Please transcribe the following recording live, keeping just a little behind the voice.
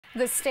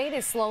The state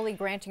is slowly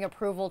granting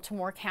approval to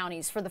more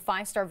counties for the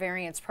Star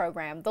Variance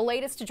Program. The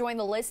latest to join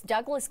the list,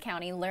 Douglas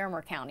County,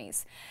 Larimer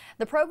counties.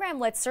 The program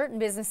lets certain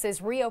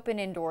businesses reopen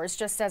indoors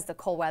just as the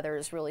cold weather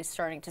is really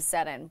starting to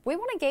set in. We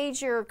want to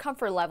gauge your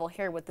comfort level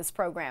here with this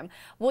program.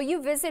 Will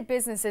you visit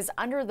businesses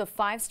under the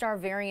Star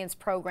Variance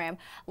Program?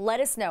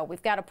 Let us know.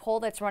 We've got a poll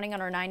that's running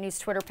on our 9 News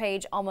Twitter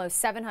page. Almost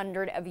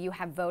 700 of you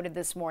have voted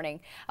this morning.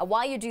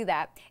 While you do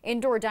that,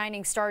 indoor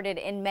dining started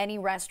in many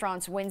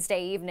restaurants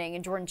Wednesday evening,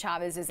 and Jordan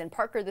Chavez is in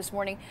Parker this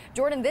morning.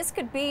 Jordan, this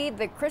could be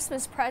the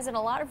Christmas present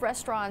a lot of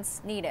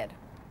restaurants needed.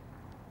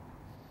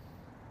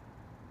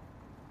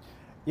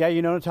 Yeah,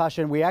 you know,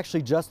 Natasha, and we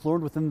actually just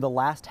learned within the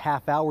last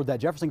half hour that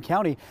Jefferson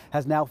County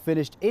has now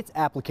finished its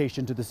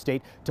application to the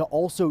state to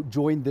also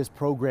join this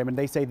program. And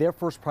they say their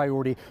first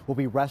priority will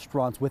be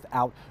restaurants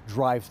without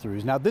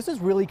drive-throughs. Now, this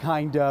is really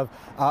kind of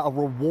a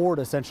reward,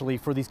 essentially,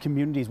 for these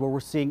communities where we're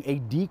seeing a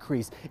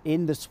decrease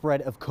in the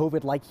spread of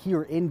COVID, like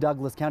here in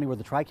Douglas County, where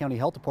the Tri-County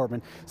Health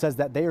Department says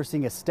that they are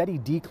seeing a steady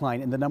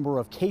decline in the number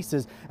of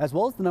cases as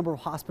well as the number of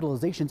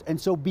hospitalizations. And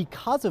so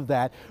because of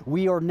that,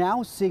 we are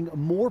now seeing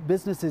more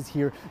businesses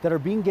here that are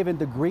being given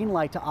the green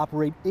light to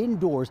operate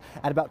indoors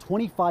at about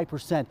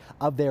 25%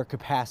 of their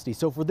capacity.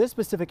 So for this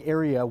specific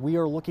area, we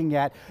are looking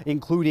at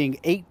including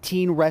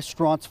 18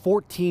 restaurants,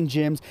 14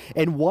 gyms,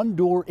 and one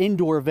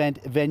indoor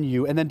event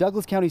venue. And then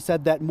Douglas County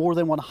said that more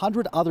than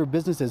 100 other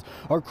businesses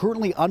are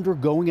currently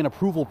undergoing an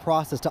approval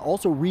process to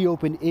also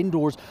reopen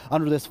indoors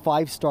under this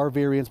Star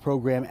Variance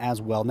Program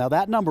as well. Now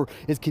that number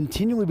is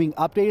continually being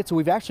updated, so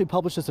we've actually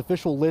published this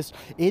official list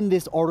in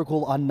this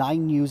article on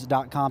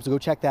 9news.com, so go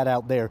check that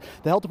out there.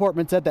 The health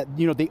department said that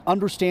they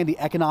understand the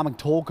economic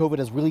toll COVID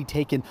has really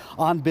taken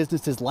on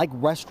businesses like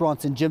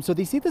restaurants and gyms. So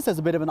they see this as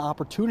a bit of an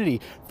opportunity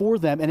for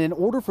them. And in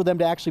order for them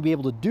to actually be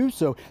able to do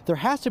so, there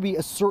has to be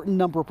a certain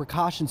number of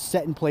precautions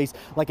set in place,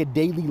 like a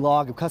daily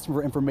log of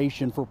customer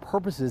information for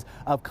purposes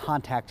of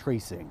contact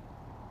tracing.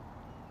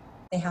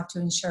 They have to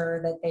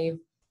ensure that they've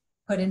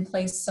put in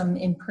place some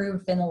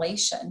improved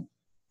ventilation,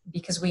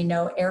 because we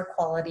know air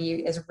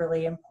quality is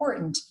really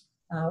important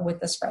with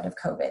the spread of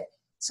COVID.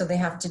 So they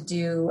have to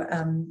do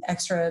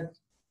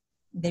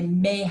they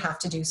may have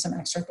to do some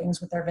extra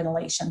things with their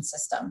ventilation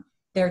system.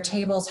 Their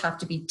tables have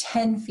to be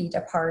 10 feet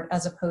apart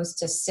as opposed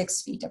to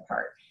 6 feet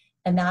apart.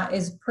 And that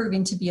is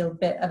proving to be a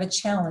bit of a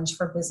challenge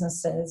for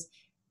businesses.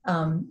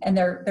 And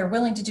they're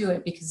willing to do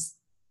it because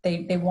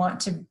they want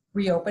to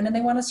reopen and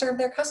they want to serve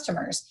their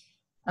customers.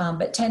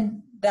 But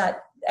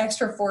that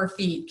extra 4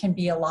 feet can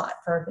be a lot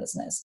for a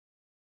business.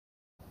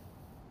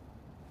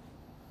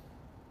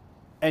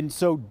 And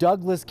so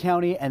Douglas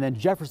County and then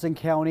Jefferson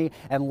County,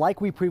 and like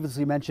we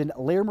previously mentioned,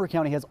 Larimer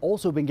County has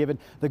also been given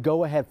the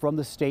go-ahead from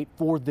the state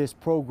for this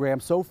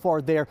program. So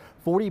far there,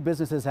 40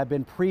 businesses have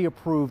been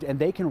pre-approved and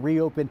they can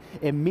reopen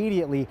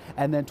immediately,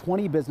 and then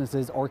 20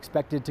 businesses are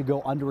expected to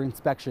go under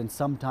inspection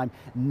sometime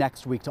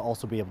next week to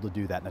also be able to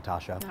do that,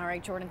 Natasha. All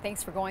right, Jordan,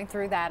 thanks for going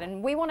through that.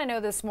 And we want to know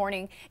this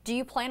morning, do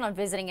you plan on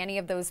visiting any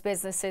of those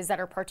businesses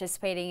that are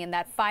participating in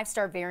that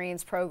Star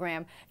Variance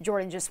Program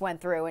Jordan just went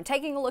through? And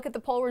taking a look at the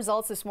poll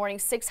results this morning,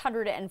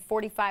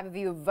 645 of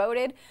you have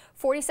voted.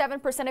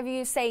 47% of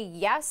you say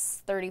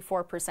yes,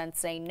 34%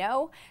 say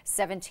no,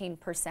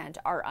 17%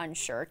 are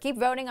unsure. Keep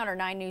voting on our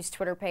 9 News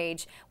Twitter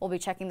page. We'll be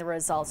checking the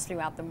results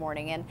throughout the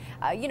morning.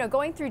 And,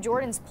 going through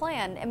Jordan's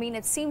plan, I mean,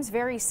 it seems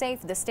very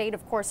safe. The state,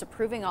 of course,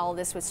 approving all of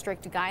this with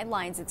strict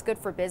guidelines. It's good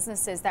for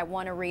businesses that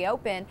want to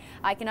reopen.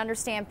 I can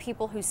understand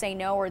people who say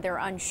no or they're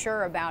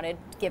unsure about it,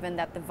 given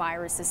that the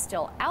virus is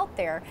still out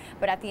there.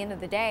 But at the end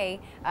of the day,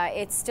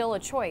 it's still a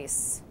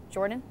choice.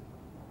 Jordan?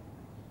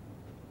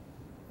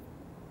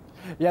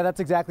 Yeah, that's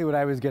exactly what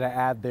I was going to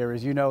add there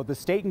is, the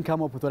state can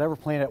come up with whatever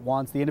plan it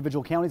wants. The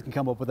individual counties can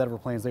come up with whatever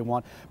plans they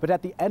want. But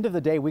at the end of the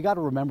day, we got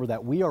to remember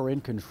that we are in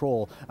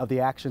control of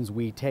the actions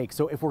we take.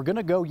 So if we're going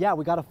to go, yeah,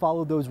 we got to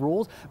follow those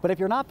rules. But if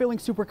you're not feeling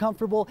super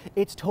comfortable,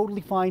 it's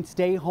totally fine.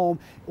 Stay home,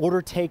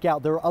 order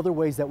takeout. There are other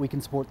ways that we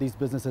can support these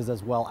businesses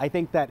as well. I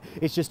think that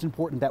it's just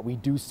important that we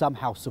do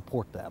somehow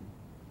support them.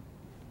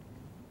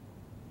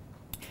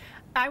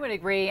 I would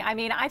agree. I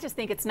mean, I just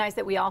think it's nice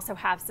that we also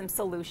have some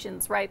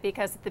solutions, right?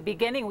 Because at the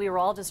beginning, we were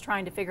all just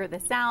trying to figure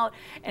this out,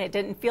 and it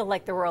didn't feel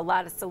like there were a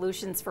lot of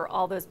solutions for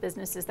all those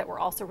businesses that were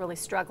also really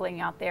struggling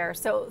out there.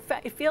 So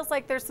it feels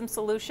like there's some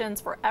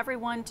solutions for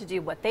everyone to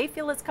do what they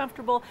feel is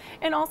comfortable,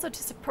 and also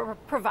to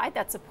provide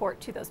that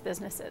support to those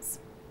businesses.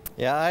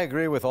 Yeah, I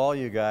agree with all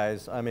you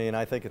guys. I mean,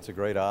 I think it's a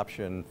great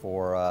option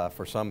for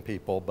some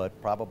people, but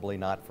probably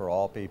not for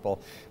all people.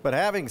 But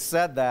having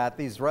said that,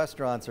 these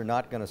restaurants are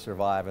not going to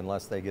survive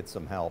unless they get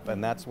some help,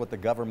 and that's what the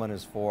government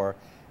is for.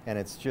 And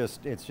it's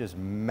just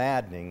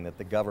maddening that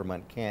the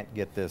government can't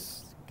get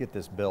this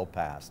bill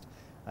passed.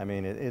 I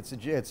mean,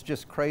 it's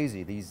just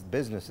crazy. These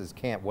businesses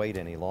can't wait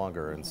any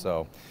longer, and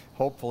so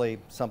hopefully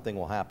something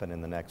will happen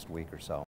in the next week or so.